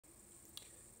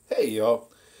Hey, y'all.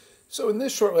 So, in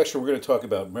this short lecture, we're going to talk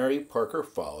about Mary Parker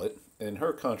Follett and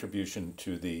her contribution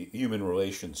to the Human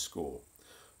Relations School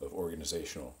of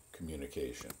Organizational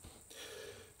Communication.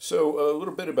 So, a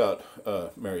little bit about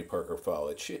Mary Parker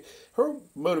Follett. Her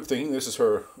mode of thinking, this is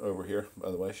her over here, by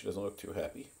the way, she doesn't look too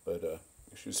happy, but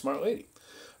she's a smart lady.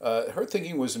 Her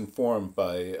thinking was informed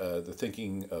by the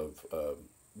thinking of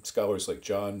scholars like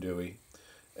John Dewey,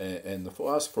 and the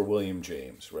philosopher William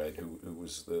James, right, who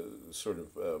was the sort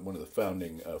of one of the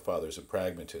founding fathers of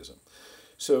pragmatism.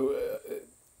 So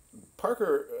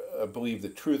Parker believed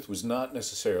that truth was not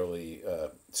necessarily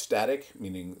static,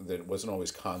 meaning that it wasn't always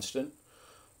constant,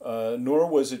 nor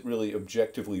was it really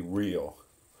objectively real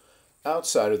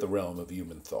outside of the realm of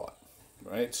human thought,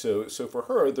 right? So for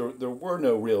her, there were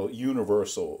no real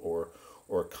universal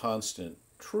or constant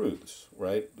truths,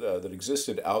 right, that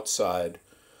existed outside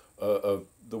of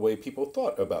the way people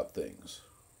thought about things,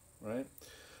 right?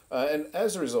 And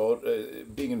as a result,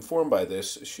 being informed by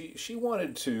this, she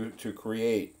wanted to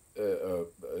create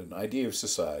an idea of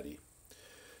society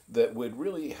that would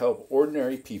really help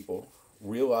ordinary people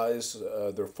realize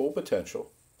their full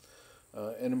potential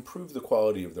and improve the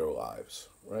quality of their lives,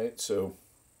 right? So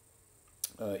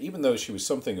even though she was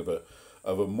something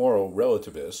of a moral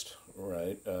relativist,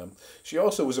 right, she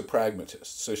also was a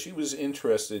pragmatist. So she was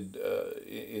interested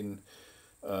in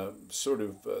sort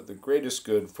of the greatest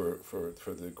good for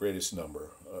the greatest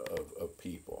number of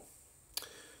people.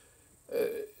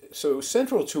 So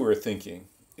central to her thinking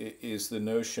is the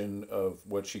notion of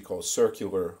what she calls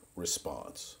circular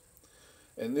response.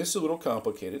 And this is a little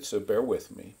complicated, so bear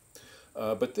with me.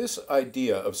 But this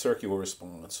idea of circular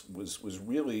response was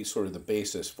really sort of the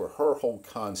basis for her whole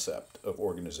concept of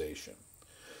organization.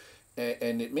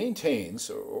 And it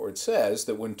maintains, or it says,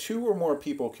 that when two or more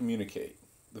people communicate,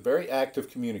 the very act of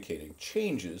communicating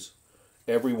changes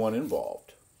everyone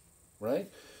involved,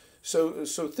 right? So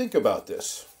think about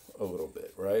this a little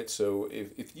bit, right? So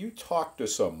if you talk to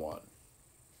someone,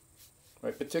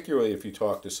 right, particularly if you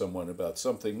talk to someone about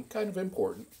something kind of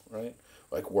important, right,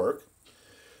 like work,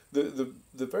 the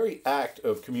very act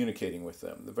of communicating with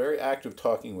them, the very act of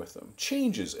talking with them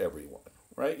changes everyone,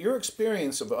 right? Your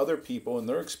experience of other people and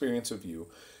their experience of you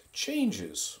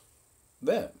changes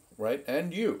them, right,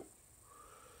 and you.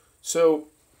 So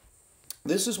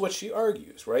this is what she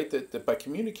argues, right? That by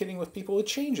communicating with people, it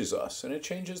changes us and it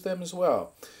changes them as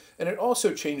well. And it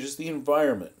also changes the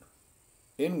environment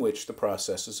in which the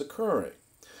process is occurring.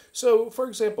 So, for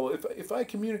example, if I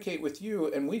communicate with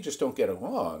you and we just don't get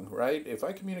along, right? If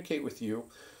I communicate with you,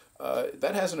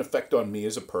 that has an effect on me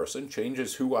as a person,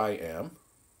 changes who I am,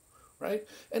 right?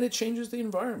 And it changes the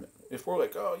environment. If we're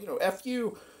like, oh, F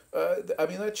you,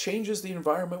 that changes the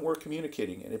environment we're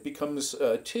communicating in. It becomes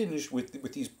tinged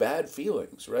with these bad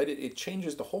feelings, right? It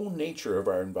changes the whole nature of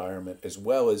our environment as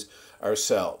well as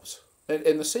ourselves.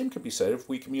 And the same could be said if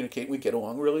we communicate and we get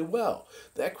along really well.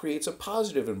 That creates a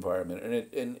positive environment,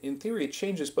 and in theory, it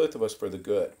changes both of us for the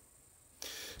good.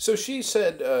 So she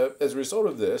said, as a result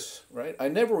of this, right, I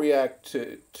never react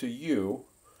to you,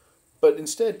 but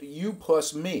instead you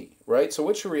plus me, right? So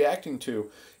what you're reacting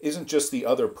to isn't just the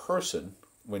other person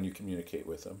when you communicate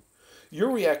with them.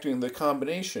 You're reacting to the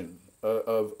combination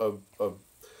of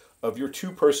your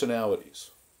two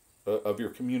personalities, of your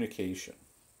communication.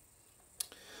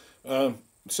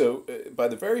 So by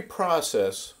the very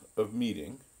process of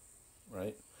meeting,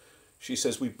 right, she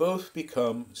says we both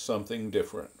become something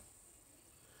different.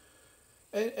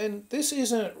 And this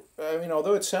isn't,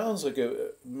 although it sounds like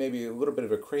maybe a little bit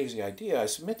of a crazy idea, I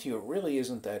submit to you it really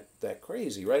isn't that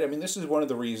crazy, right? This is one of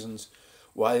the reasons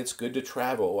why it's good to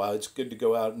travel, why it's good to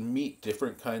go out and meet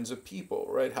different kinds of people,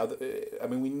 right?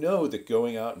 We know that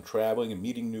going out and traveling and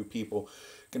meeting new people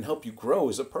can help you grow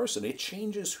as a person. It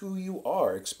changes who you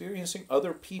are. Experiencing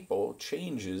other people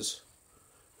changes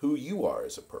who you are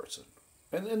as a person.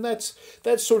 And that's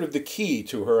sort of the key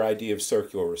to her idea of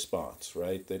circular response,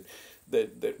 right?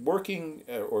 That working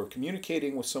or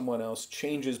communicating with someone else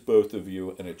changes both of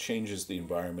you, and it changes the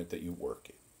environment that you work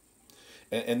in.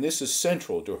 And this is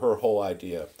central to her whole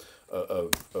idea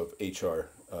of HR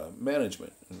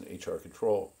management and HR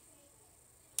control.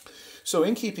 So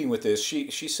in keeping with this, she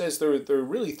says there are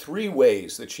really three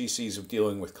ways that she sees of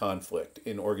dealing with conflict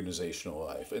in organizational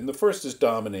life. And the first is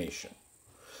domination.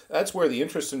 That's where the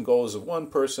interests and goals of one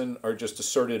person are just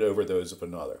asserted over those of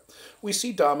another. We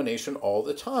see domination all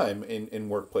the time in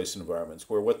workplace environments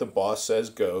where what the boss says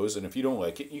goes, and if you don't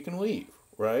like it, you can leave,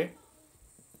 right?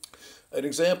 An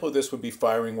example of this would be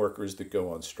firing workers that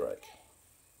go on strike.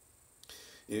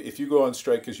 If you go on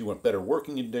strike because you want better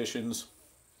working conditions,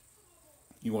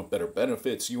 you want better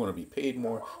benefits, you want to be paid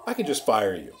more, I can just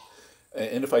fire you.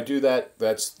 And if I do that,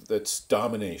 that's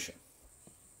domination.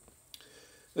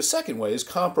 The second way is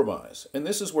compromise, and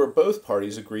this is where both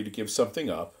parties agree to give something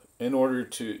up in order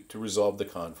to resolve the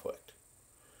conflict.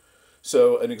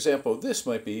 So an example of this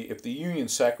might be if the union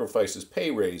sacrifices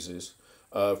pay raises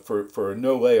for a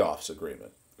no layoffs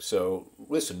agreement. So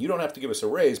listen, you don't have to give us a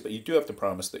raise, but you do have to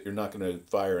promise that you're not going to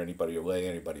fire anybody or lay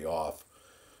anybody off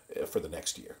for the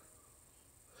next year.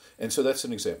 And so that's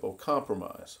an example of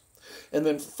compromise. And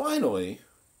then finally,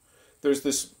 there's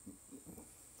this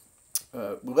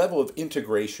level of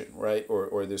integration, right?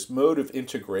 Or this mode of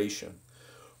integration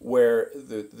where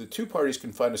the two parties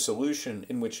can find a solution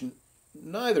in which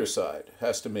neither side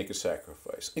has to make a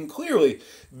sacrifice. And clearly,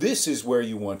 this is where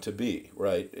you want to be,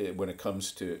 right, when it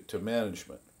comes to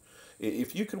management.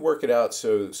 If you can work it out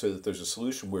so that there's a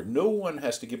solution where no one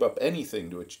has to give up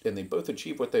anything and they both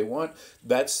achieve what they want,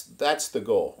 that's the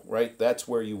goal, right? That's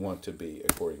where you want to be,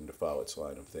 according to Follett's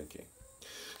line of thinking.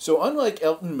 So unlike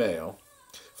Elton Mayo,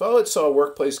 Follett saw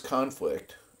workplace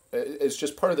conflict as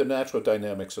just part of the natural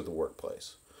dynamics of the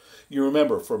workplace. You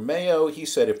remember, for Mayo, he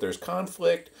said if there's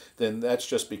conflict, then that's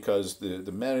just because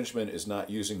the management is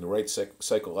not using the right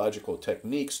psychological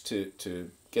techniques to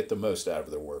get the most out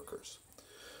of their workers.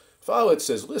 Follett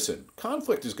says, listen,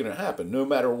 conflict is going to happen no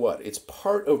matter what. It's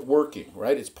part of working,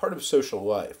 right? It's part of social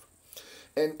life.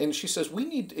 And she says, we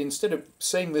need, instead of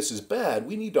saying this is bad,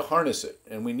 we need to harness it.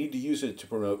 And we need to use it to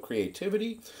promote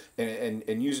creativity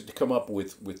and use it to come up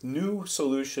with new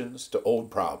solutions to old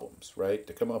problems, right?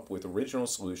 To come up with original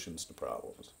solutions to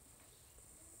problems.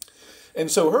 And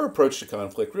so her approach to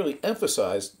conflict really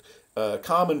emphasized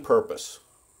common purpose,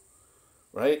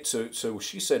 right? So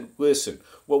she said, listen,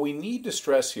 what we need to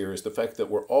stress here is the fact that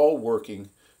we're all working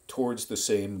towards the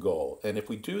same goal. And if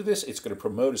we do this, it's going to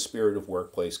promote a spirit of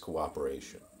workplace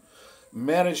cooperation.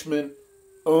 Management,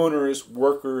 owners,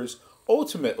 workers,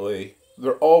 ultimately,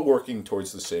 they're all working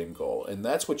towards the same goal. And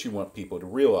that's what you want people to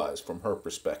realize from her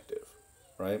perspective,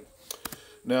 right?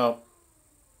 Now,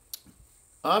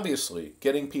 obviously,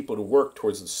 getting people to work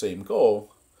towards the same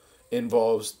goal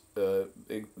involves the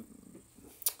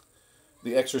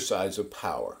exercise of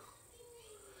power.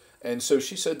 And so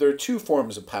she said there are two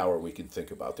forms of power we can think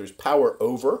about. There's power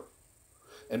over,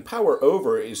 and power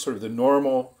over is sort of the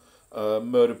normal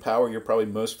mode of power you're probably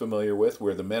most familiar with,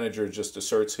 where the manager just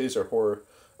asserts his or her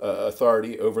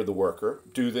authority over the worker.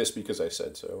 Do this because I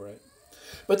said so, right?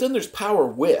 But then there's power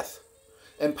with,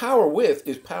 and power with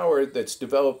is power that's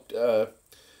developed,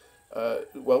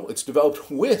 it's developed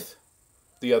with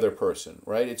the other person,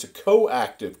 right? It's a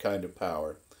coactive kind of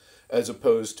power as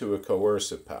opposed to a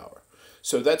coercive power.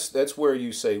 So that's where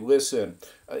you say, listen,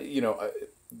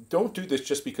 don't do this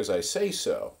just because I say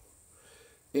so.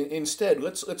 Instead,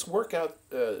 let's work out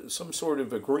some sort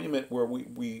of agreement where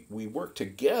we work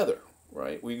together,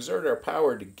 right? We exert our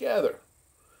power together.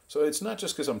 So it's not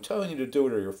just because I'm telling you to do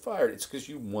it or you're fired. It's because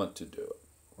you want to do it,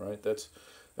 right?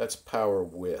 That's power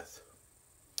with.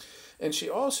 And she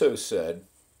also said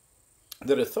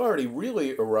that authority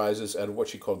really arises out of what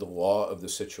she called the law of the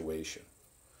situation.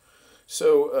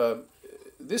 So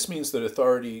this means that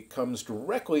authority comes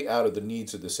directly out of the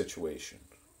needs of the situation,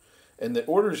 and that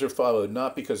orders are followed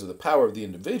not because of the power of the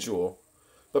individual,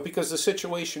 but because the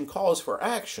situation calls for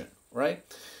action, right?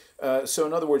 So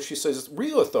in other words, she says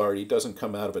real authority doesn't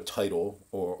come out of a title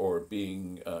or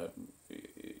being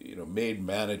made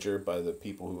manager by the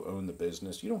people who own the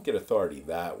business. You don't get authority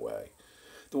that way.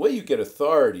 The way you get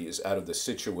authority is out of the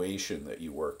situation that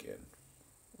you work in,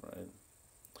 right?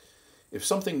 If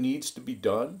something needs to be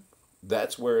done,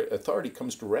 that's where authority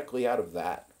comes directly out of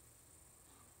that,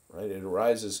 right? It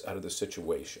arises out of the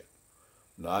situation,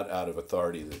 not out of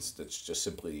authority that's just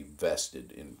simply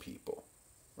vested in people,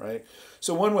 right?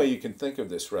 So one way you can think of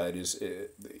this, right, is,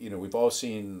 we've all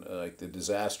seen like the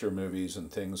disaster movies and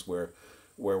things where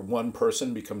one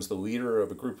person becomes the leader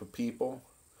of a group of people.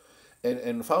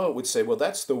 And Follett would say, well,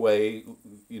 that's the way,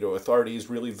 authority is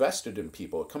really vested in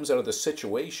people. It comes out of the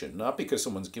situation, not because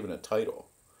someone's given a title.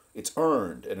 It's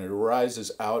earned, and it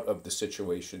arises out of the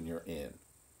situation you're in,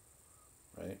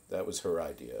 right? That was her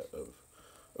idea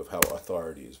of how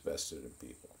authority is vested in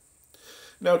people.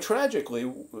 Now, tragically,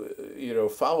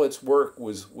 Follett's work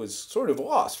was sort of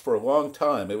lost for a long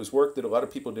time. It was work that a lot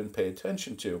of people didn't pay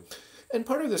attention to. And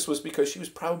part of this was because she was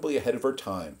probably ahead of her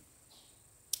time.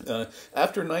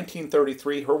 After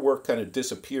 1933, her work kind of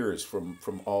disappears from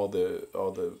all the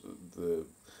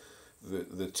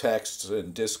the texts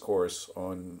and discourse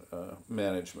on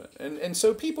management. And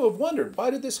so people have wondered, why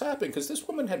did this happen? Because this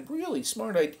woman had really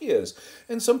smart ideas.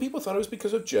 And some people thought it was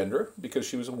because of gender, because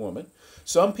she was a woman.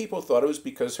 Some people thought it was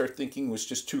because her thinking was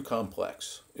just too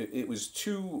complex. It was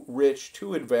too rich,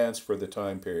 too advanced for the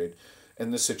time period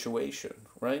and the situation,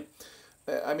 right?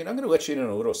 I mean, I'm going to let you in on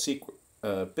a little secret.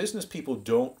 Business people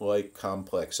don't like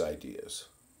complex ideas.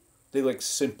 They like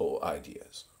simple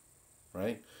ideas,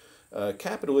 right?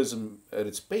 Capitalism at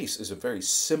its base is a very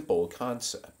simple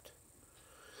concept.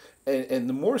 And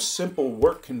the more simple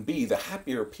work can be, the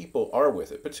happier people are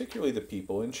with it, particularly the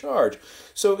people in charge.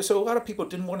 So a lot of people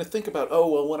didn't want to think about,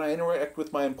 oh, well, when I interact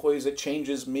with my employees, it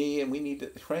changes me and we need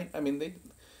to, right? I mean,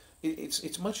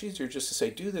 it's much easier just to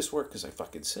say, do this work because I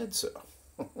fucking said so,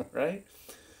 right?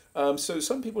 So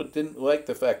some people didn't like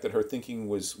the fact that her thinking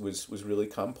was really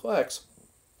complex.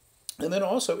 And then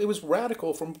also, it was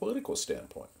radical from a political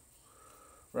standpoint,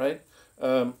 right?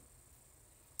 And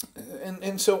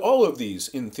so all of these,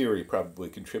 in theory, probably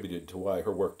contributed to why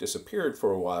her work disappeared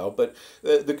for a while. But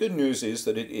the good news is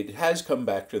that it has come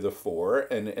back to the fore,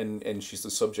 and she's the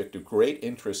subject of great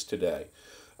interest today.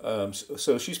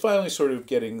 So she's finally sort of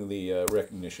getting the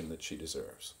recognition that she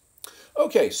deserves.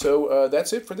 Okay, so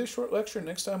that's it for this short lecture.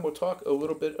 Next time we'll talk a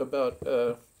little bit about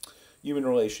human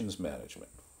relations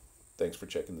management. Thanks for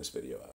checking this video out.